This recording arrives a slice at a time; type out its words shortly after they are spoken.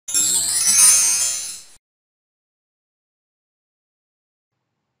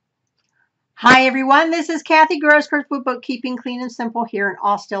Hi everyone, this is Kathy Grossberg with Bookkeeping Clean and Simple here in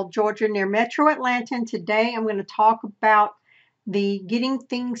Austell, Georgia, near Metro Atlanta. And today I'm going to talk about the Getting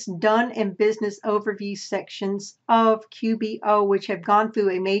Things Done in Business Overview sections of QBO, which have gone through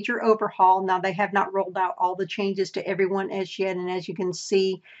a major overhaul. Now, they have not rolled out all the changes to everyone as yet, and as you can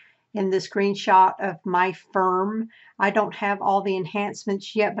see in the screenshot of my firm, I don't have all the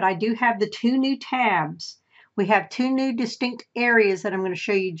enhancements yet, but I do have the two new tabs. We have two new distinct areas that I'm going to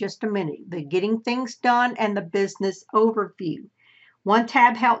show you just a minute, the Getting Things Done and the Business Overview. One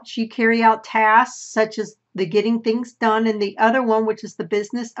tab helps you carry out tasks such as the Getting Things Done, and the other one, which is the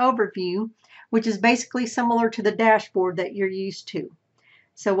Business Overview, which is basically similar to the dashboard that you're used to.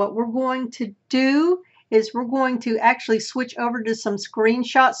 So what we're going to do is we're going to actually switch over to some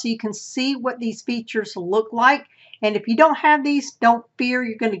screenshots so you can see what these features look like. And if you don't have these, don't fear,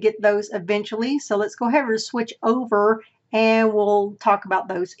 you're going to get those eventually. So let's go ahead and switch over and we'll talk about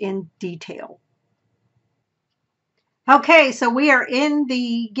those in detail. Okay, so we are in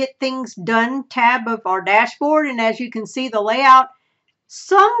the Get Things Done tab of our dashboard. And as you can see, the layout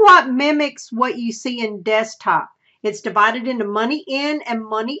somewhat mimics what you see in desktop. It's divided into money in and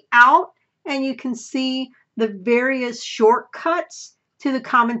money out, and you can see the various shortcuts to the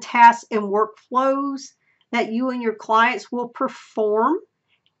common tasks and workflows that you and your clients will perform,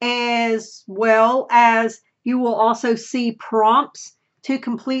 as well as you will also see prompts to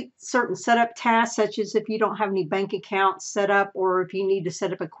complete certain setup tasks, such as if you don't have any bank accounts set up or if you need to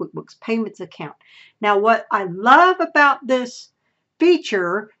set up a QuickBooks payments account. Now, what I love about this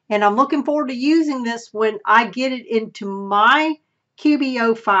feature, and I'm looking forward to using this when I get it into my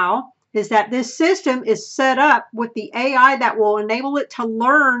QBO file, is that this system is set up with the AI that will enable it to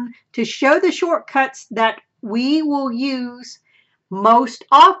learn to show the shortcuts that we will use most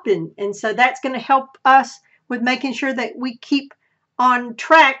often. And so that's going to help us with making sure that we keep on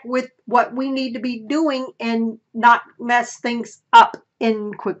track with what we need to be doing and not mess things up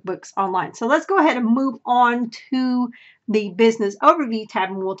in QuickBooks Online. So let's go ahead and move on to the Business Overview tab,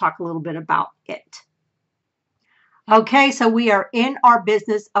 and we'll talk a little bit about it. Okay, so we are in our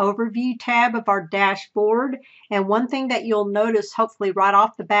Business Overview tab of our dashboard, and one thing that you'll notice hopefully right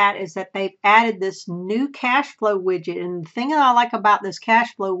off the bat is that they've added this new cash flow widget. And the thing that I like about this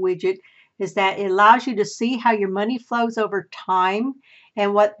cash flow widget is that it allows you to see how your money flows over time.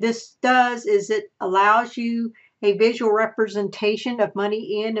 And what this does is it allows you a visual representation of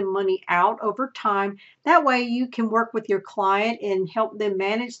money in and money out over time. That way you can work with your client and help them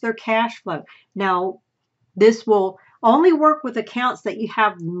manage their cash flow. Now, this will only work with accounts that you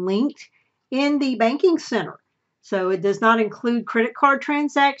have linked in the banking center. So it does not include credit card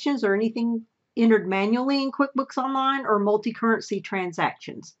transactions or anything entered manually in QuickBooks Online or multi-currency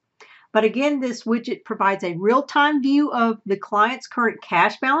transactions. But again, this widget provides a real-time view of the client's current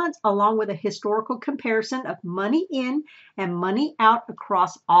cash balance along with a historical comparison of money in and money out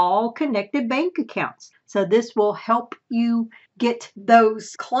across all connected bank accounts. So this will help you get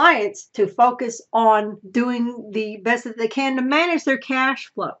those clients to focus on doing the best that they can to manage their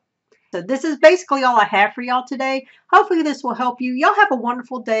cash flow. So this is basically all I have for y'all today. Hopefully this will help you. Y'all have a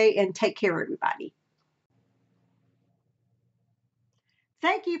wonderful day and take care, everybody.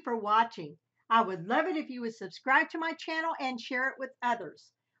 Thank you for watching. I would love it if you would subscribe to my channel and share it with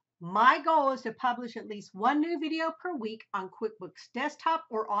others. My goal is to publish at least one new video per week on QuickBooks desktop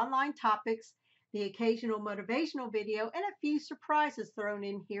or online topics, the occasional motivational video, and a few surprises thrown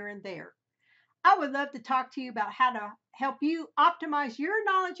in here and there. I would love to talk to you about how to help you optimize your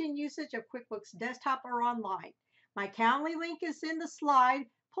knowledge and usage of QuickBooks desktop or online. My Calendly link is in the slide.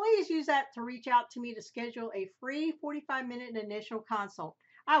 Please use that to reach out to me to schedule a free 45-minute initial consult.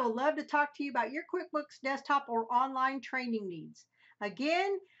 I would love to talk to you about your QuickBooks desktop or online training needs.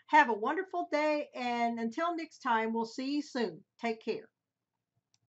 Again, have a wonderful day, and until next time, we'll see you soon. Take care.